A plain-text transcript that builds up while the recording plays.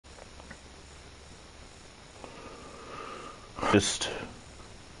latest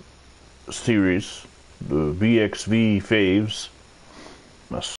series, the VXV Faves.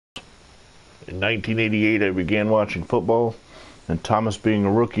 In 1988, I began watching football, and Thomas being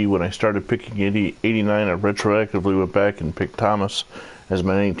a rookie, when I started picking 89, I retroactively went back and picked Thomas as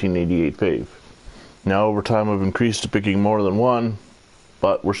my 1988 fave. Now, over time, I've increased to picking more than one,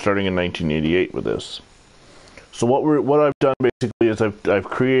 but we're starting in 1988 with this. So what I've done basically is I've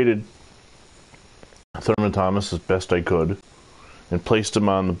created Thurman Thomas as best I could and placed him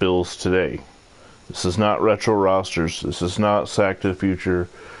on the Bills today. This is not retro rosters. This is not Sack to the Future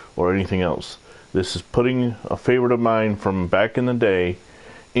or anything else. This is putting a favorite of mine from back in the day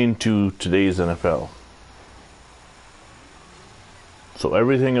into today's NFL. So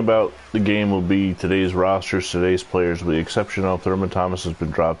everything about the game will be today's rosters, today's players, with the exception of Thurman Thomas has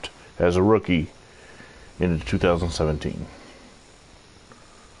been dropped as a rookie into 2017.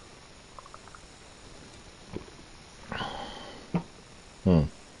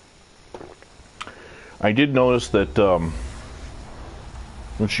 I did notice that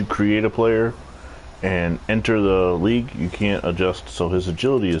once you create a player and enter the league, you can't adjust, so his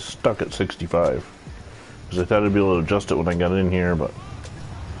agility is stuck at 65. Because I thought I'd be able to adjust it when I got in here, but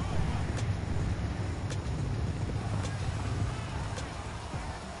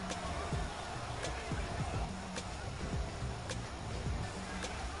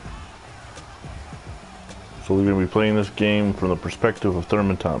so we're going to be playing this game from the perspective of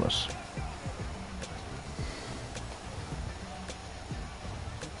Thurman Thomas.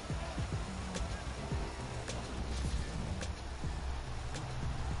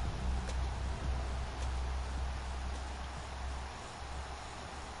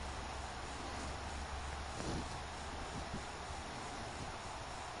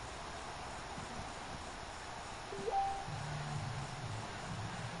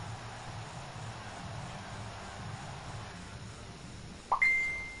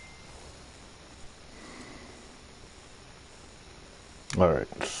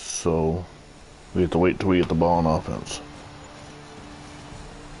 Alright, so we have to wait till we get the ball on offense.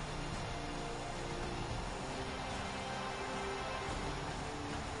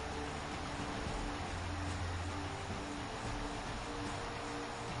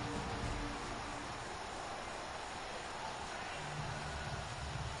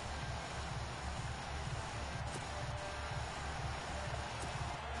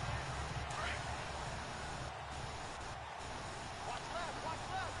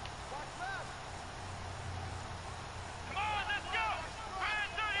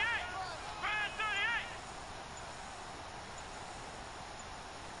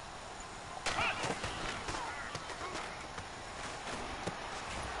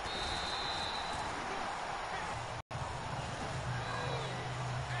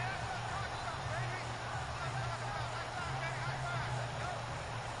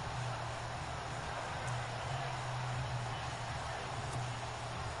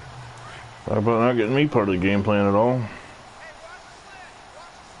 How about not getting me part of the game plan at all?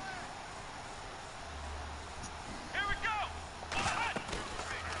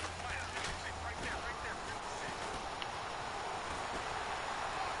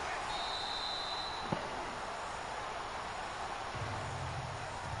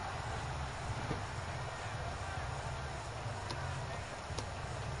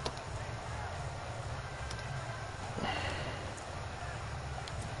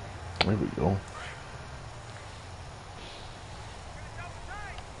 There we go.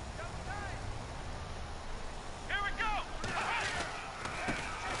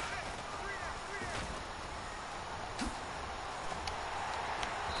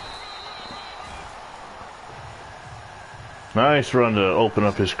 Nice run to open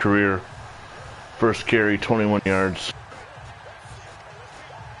up his career. First carry, 21 yards.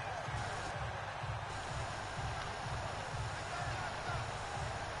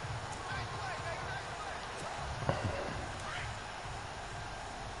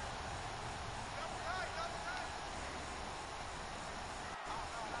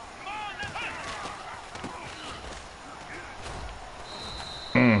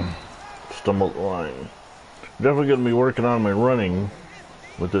 Stumbled the line. Definitely going to be working on my running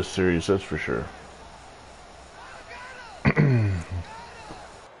with this series, that's for sure.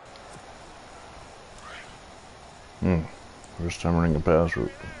 First time running a pass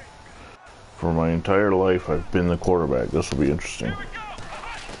route. For my entire life, I've been the quarterback. This will be interesting.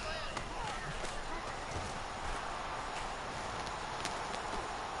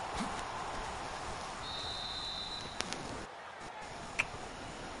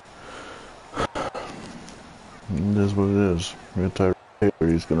 It is what it is. We got Tyler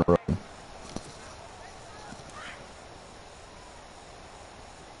Taylor, he's gonna run.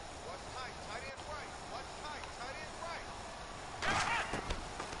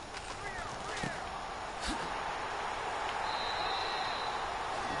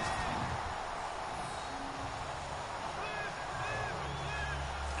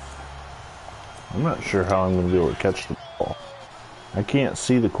 I'm not sure how I'm going to be able to catch the ball. I can't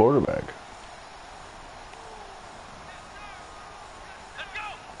see the quarterback.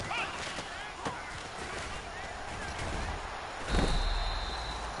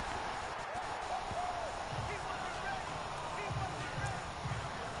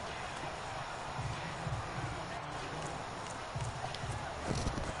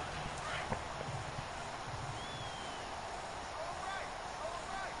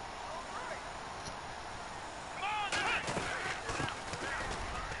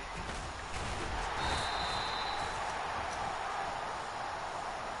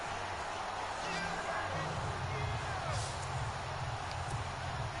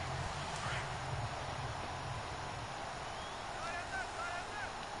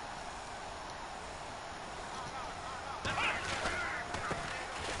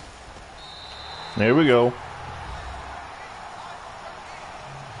 There we go.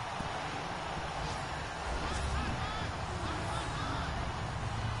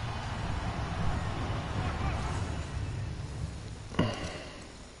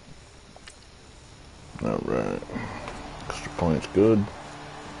 All right. Extra points good.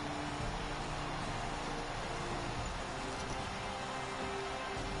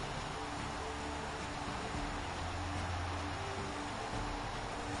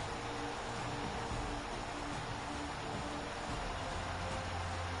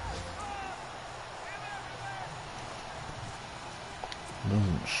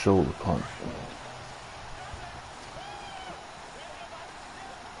 Doesn't show the punt.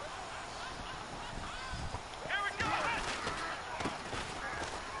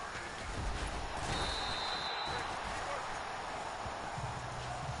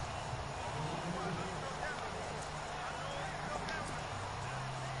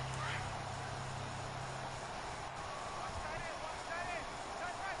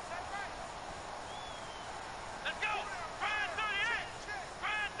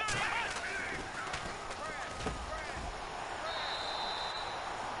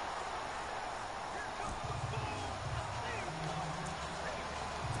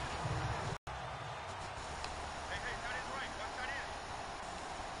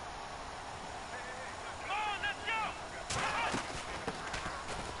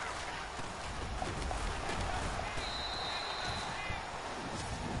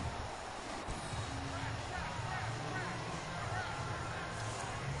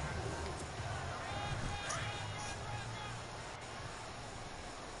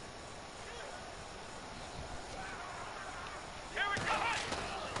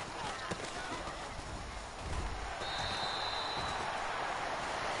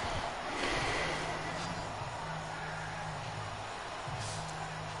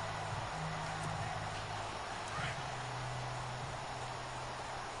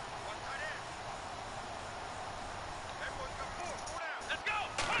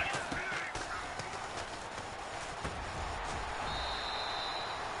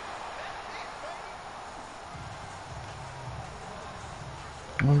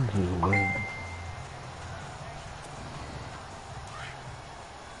 Where's his leg?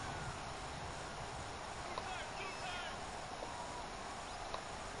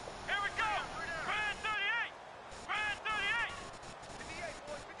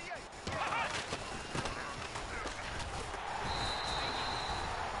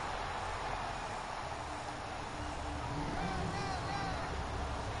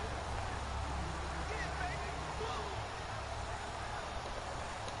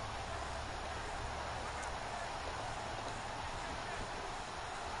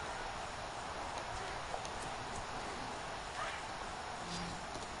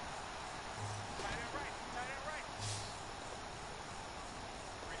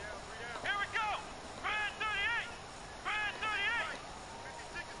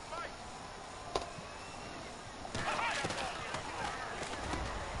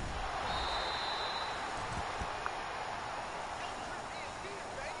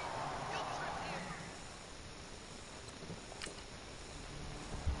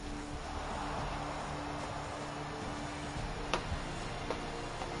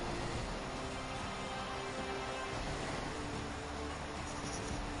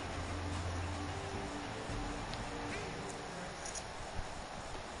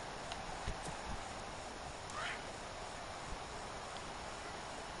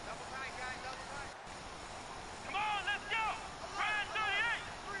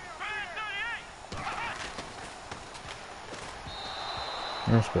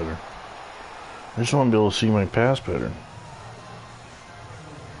 That's better. I just want to be able to see my pass pattern.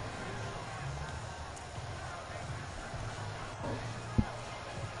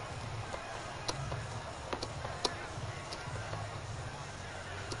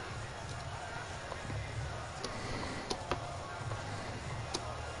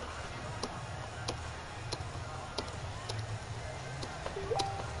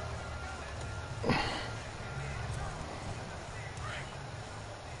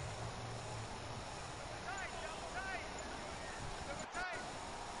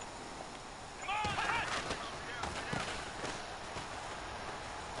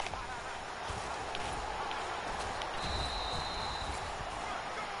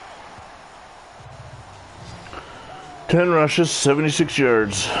 10 rushes, 76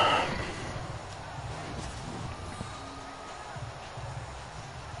 yards.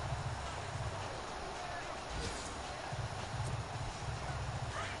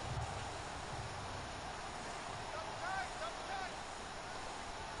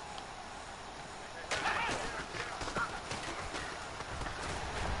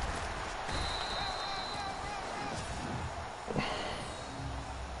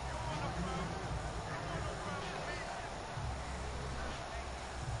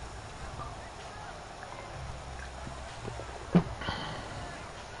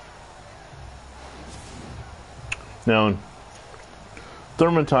 Now,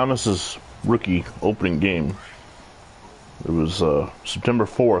 Thurman Thomas's rookie opening game, it was September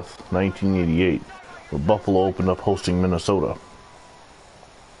 4th, 1988, where Buffalo opened up hosting Minnesota.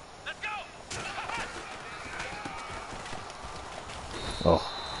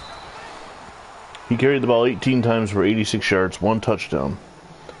 Oh. He carried the ball 18 times for 86 yards, 1 touchdown.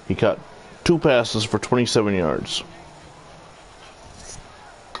 He caught 2 passes for 27 yards.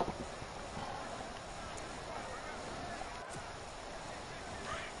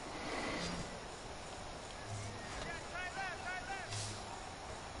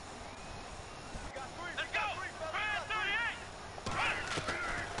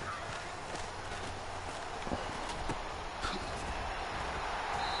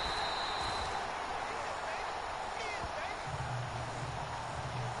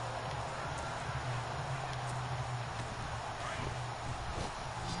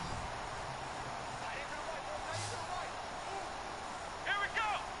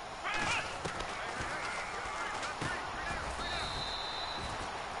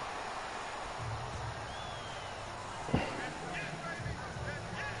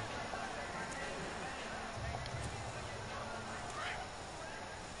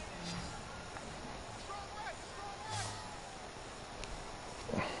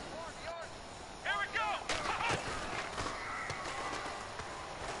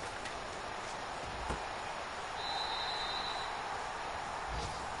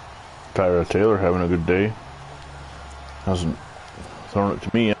 Tyra Taylor having a good day. Hasn't thrown it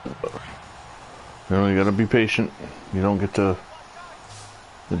to me yet, but you know, you gotta be patient. You don't get to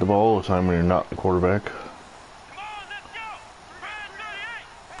hit the ball all the time when you're not the quarterback.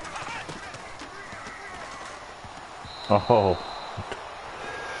 Oh,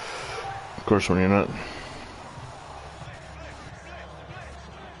 of course when you're not.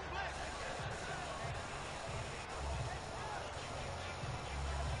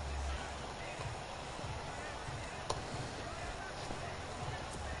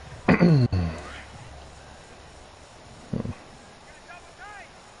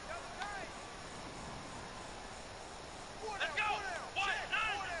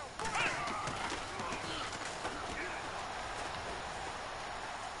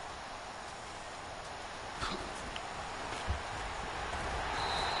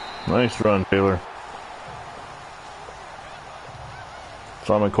 Nice run, Taylor.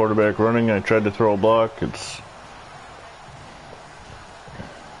 Saw my quarterback running. I tried to throw a block. It's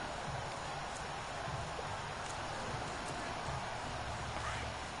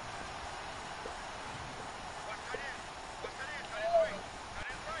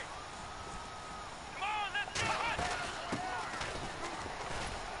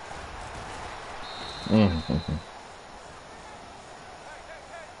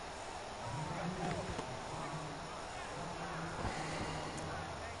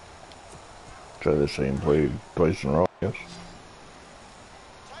try the same play twice in a row, I guess.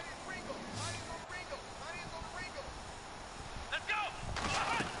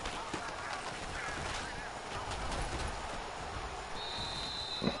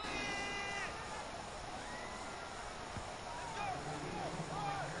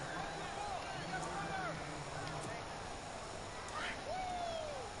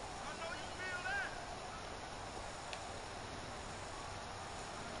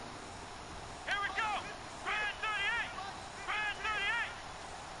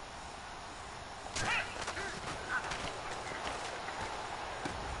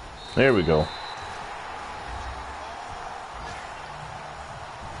 There we go.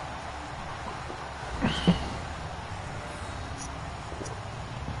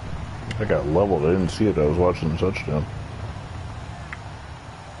 I got leveled. I didn't see it. I was watching the touchdown.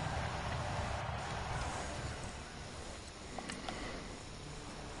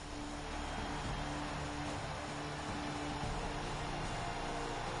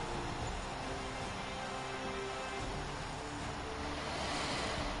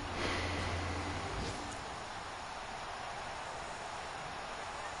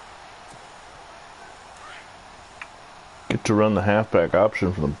 Get to run the halfback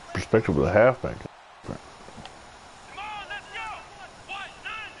option from the perspective of the halfback.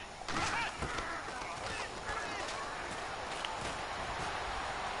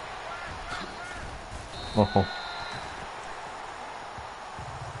 Oh.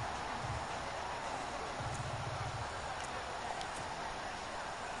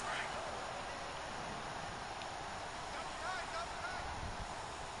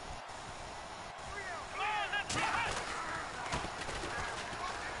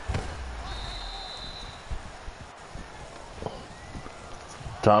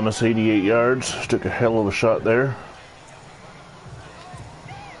 Thomas, 88 yards, took a hell of a shot there.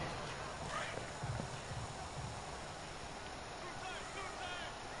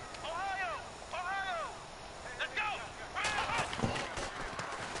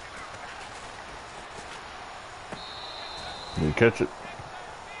 Did you catch it?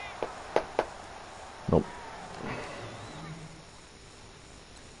 Nope.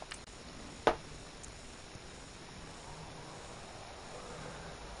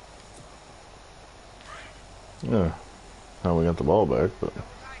 Yeah. Now we got the ball back, but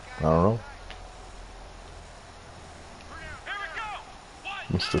I don't know.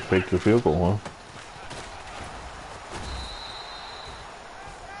 Must have faked the field goal, huh?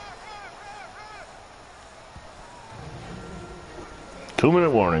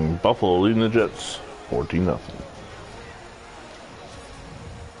 Two-minute warning. Buffalo leading the Jets 14-0.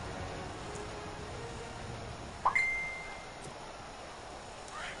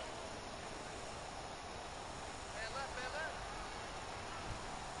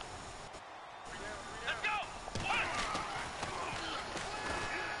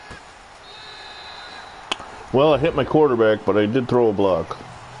 Well, I hit my quarterback, but I did throw a block.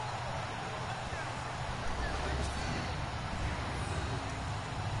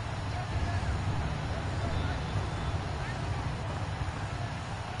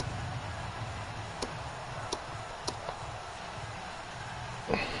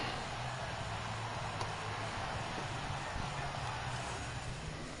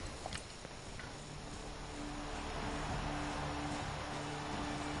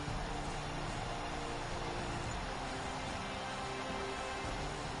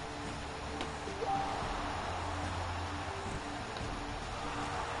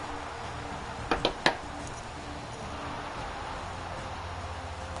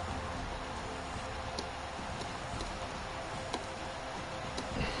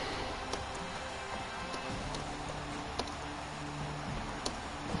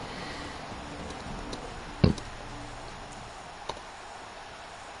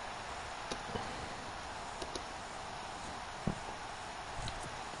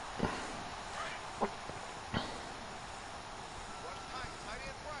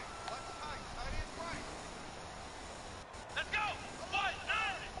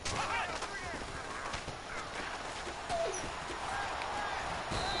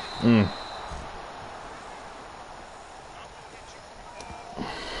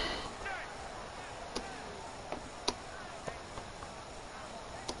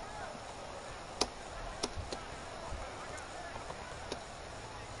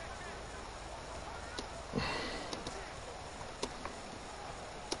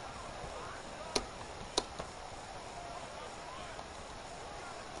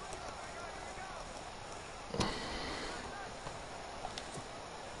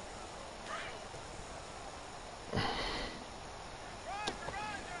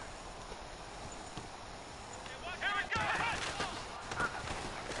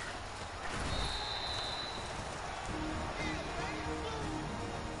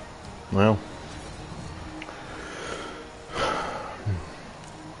 Well,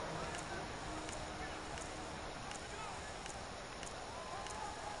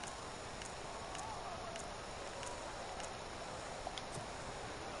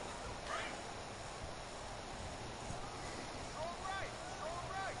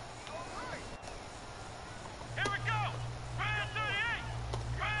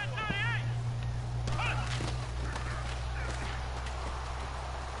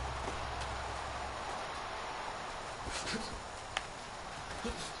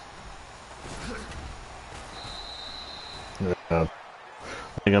 I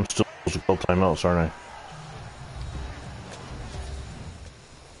think I'm still supposed to call timeouts, aren't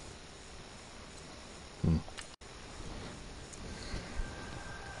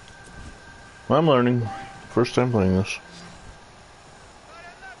I? I'm learning. First time playing this.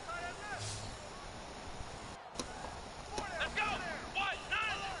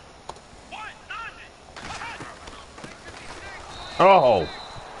 Oh!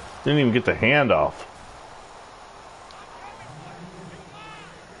 Didn't even get the handoff.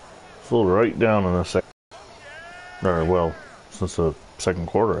 slowed right down in the second. Or, well, since the second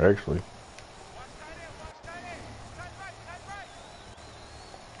quarter, actually.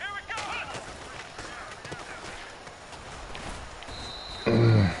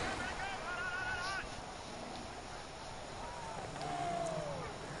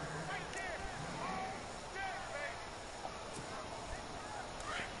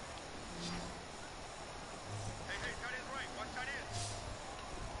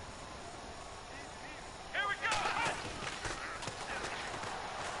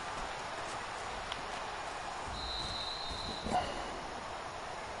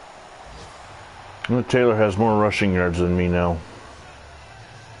 Taylor has more rushing yards than me now.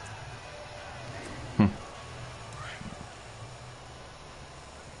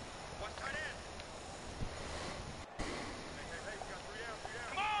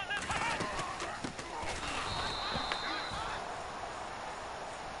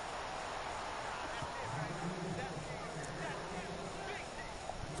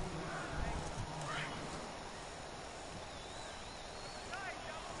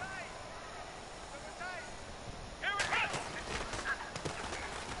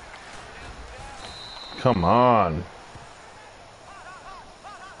 Come on.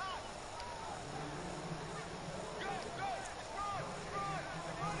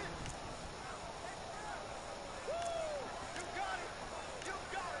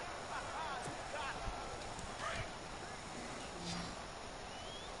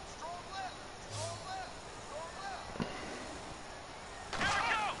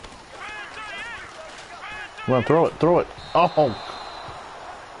 Come on, throw it, throw it. Oh!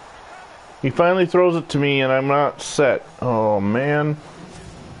 He finally throws it to me and I'm not set. Oh, man.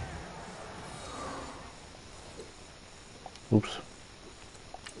 Oops.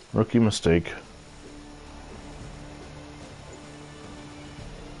 Rookie mistake.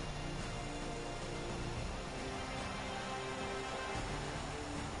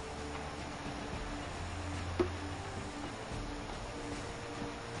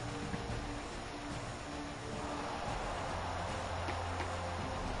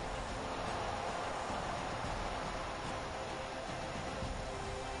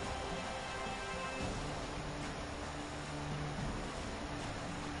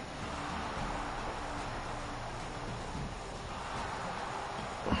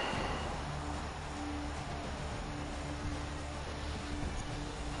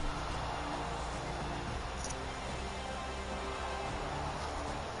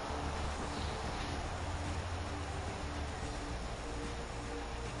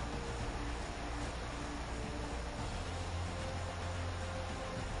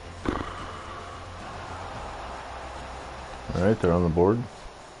 Alright, they're on the board.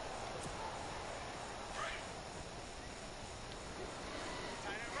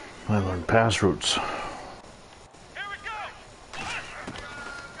 I learned pass routes.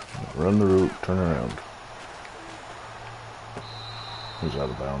 Run the route, turn around. He's out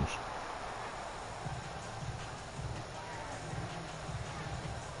of bounds.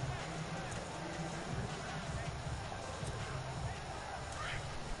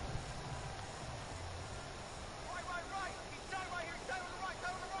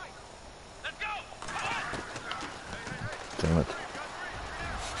 Damn it.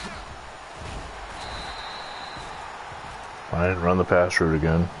 Fine, run the pass route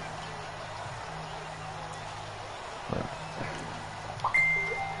again.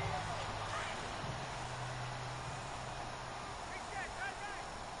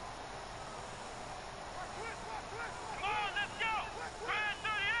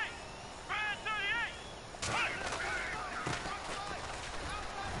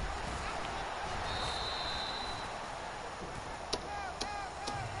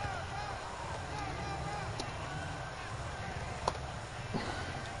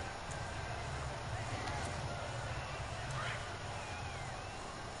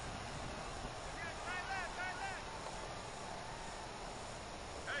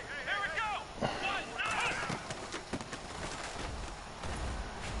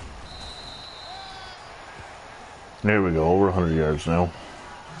 There we go, over 100 yards now.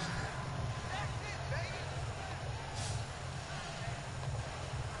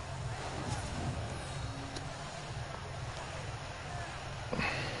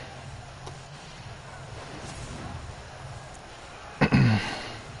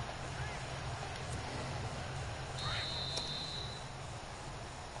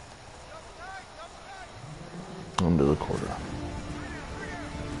 Into the quarter.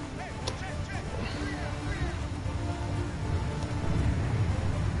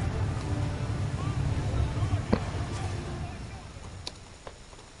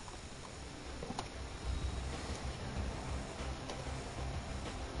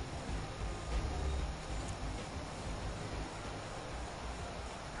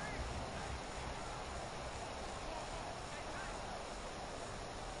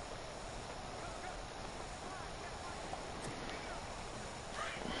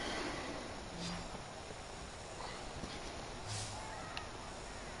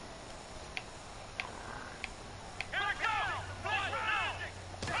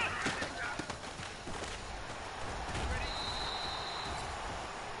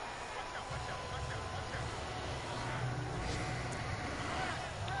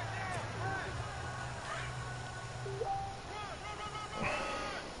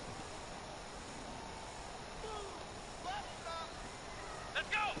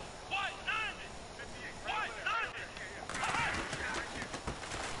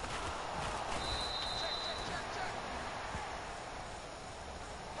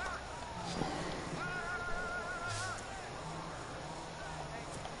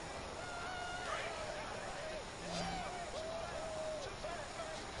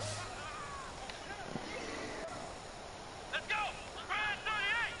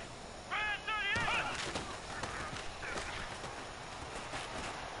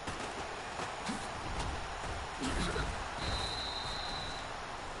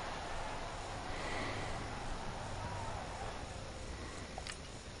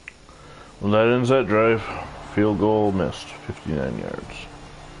 Well, that ends that drive. Field goal missed. 59 yards.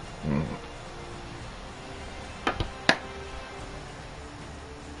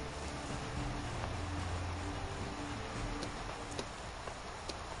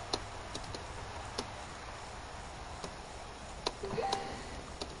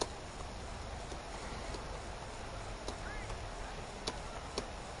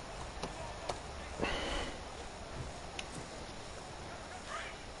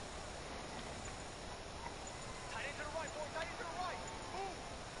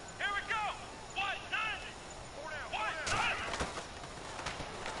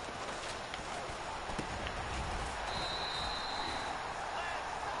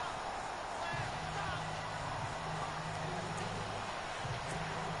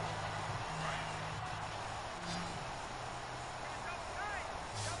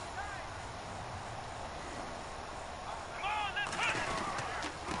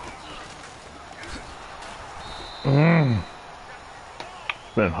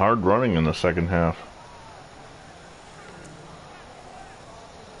 It's been hard running in the second half.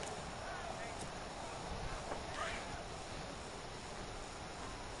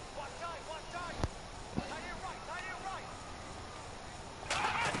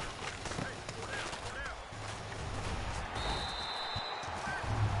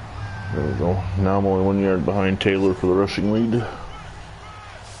 There we go. Now I'm only 1 yard behind Taylor for the rushing lead.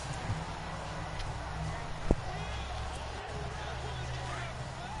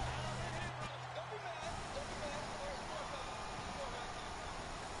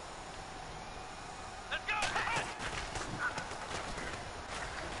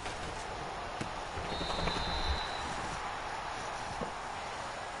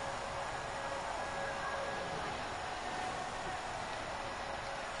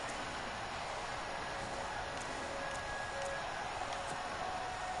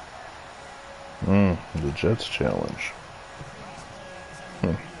 The Jets challenge.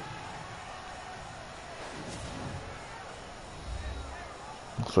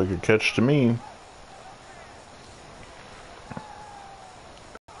 Looks like a catch to me.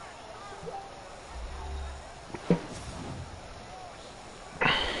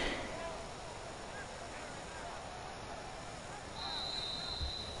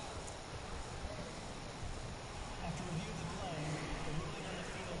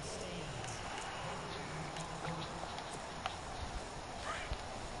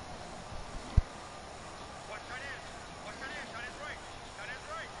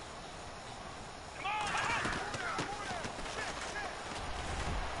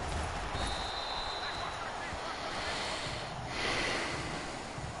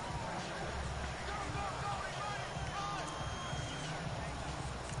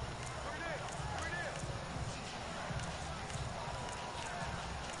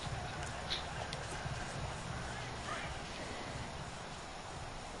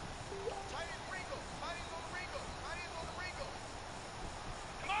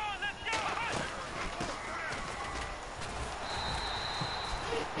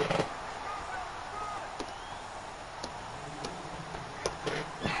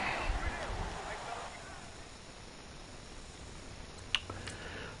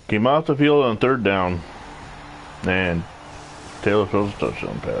 Came off the field on third down, and Taylor throws a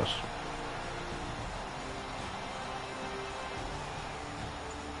touchdown pass.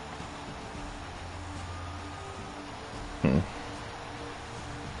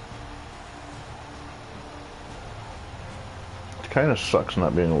 It kind of sucks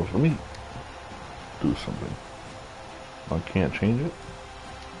not being able to. Let me do something. I can't change it.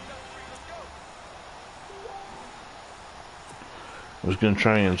 I was going to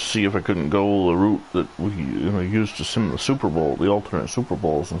try and see if I couldn't go the route that we used to sim the Super Bowl, the alternate Super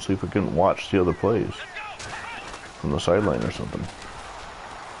Bowls, and see if I couldn't watch the other plays from the sideline or something.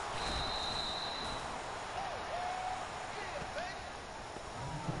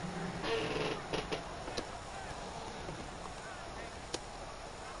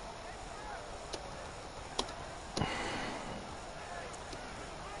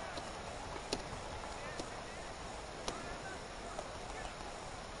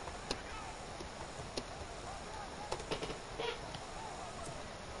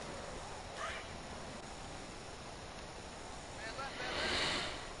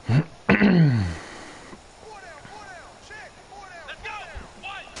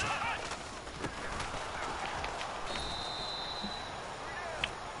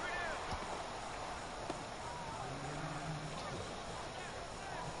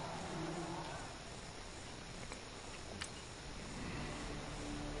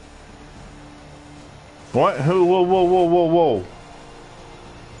 What? Who? Whoa, whoa, whoa, whoa, whoa.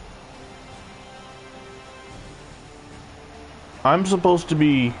 I'm supposed to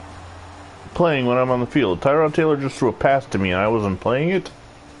be playing when I'm on the field. Tyrod Taylor just threw a pass to me and I wasn't playing it?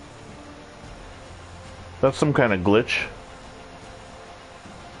 That's some kind of glitch.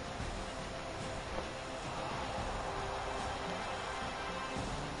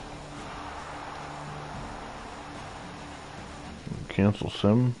 Cancel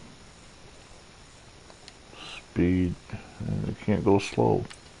sim. Speed. I can't go slow.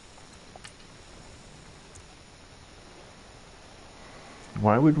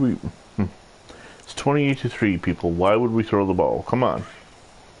 Why would we... It's 28-3, people. Why would we throw the ball? Come on.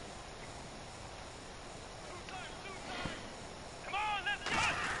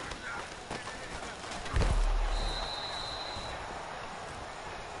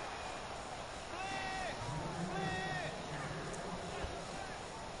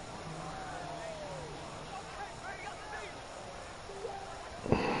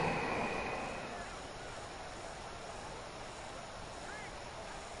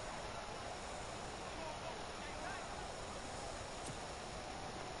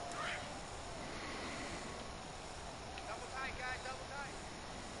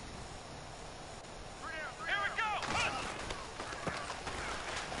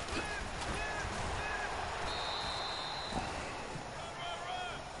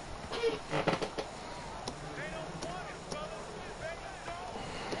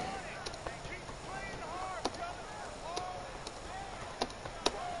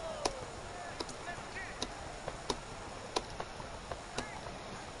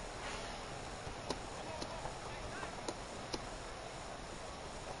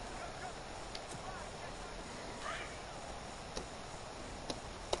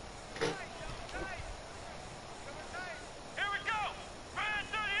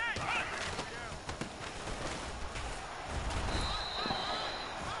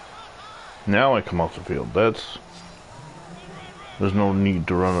 Now I come off the field. There's no need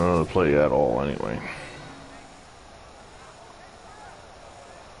to run another play at all anyway.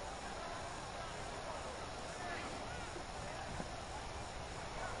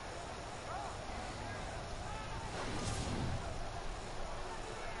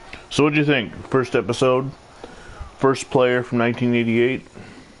 So what'd you think? First episode, first player from 1988.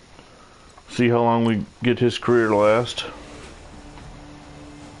 See how long we get his career to last.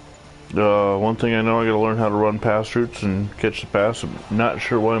 One thing I know, I gotta learn how to run pass routes and catch the pass. I'm not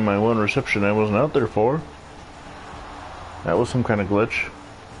sure why my one reception I wasn't out there for. That was some kind of glitch.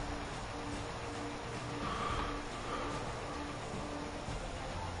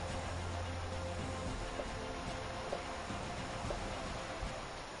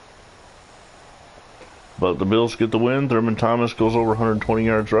 But the Bills get the win. Thurman Thomas goes over 120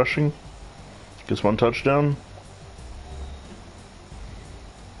 yards rushing. Gets one touchdown.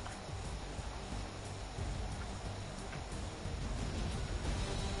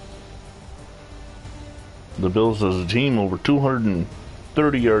 The Bills as a team over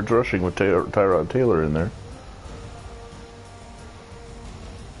 230 yards rushing with Tyrod Taylor in there.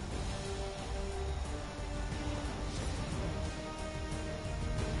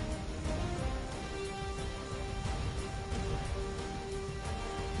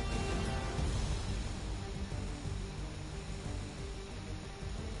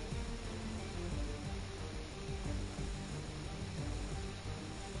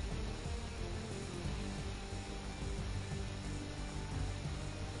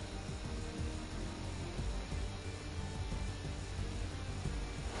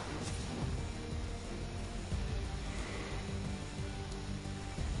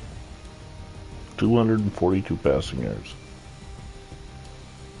 .242 passing yards.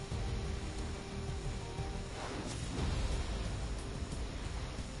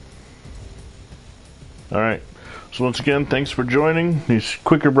 Alright, so once again, thanks for joining these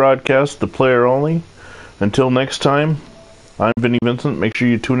quicker broadcasts, the player only. Until next time, I'm Vinny Vincent. Make sure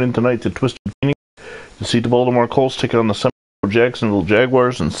you tune in tonight to Twisted Phoenix to see the Baltimore Colts take on the Jacksonville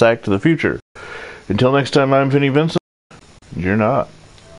Jaguars and sack to the future. Until next time, I'm Vinny Vincent. You're not.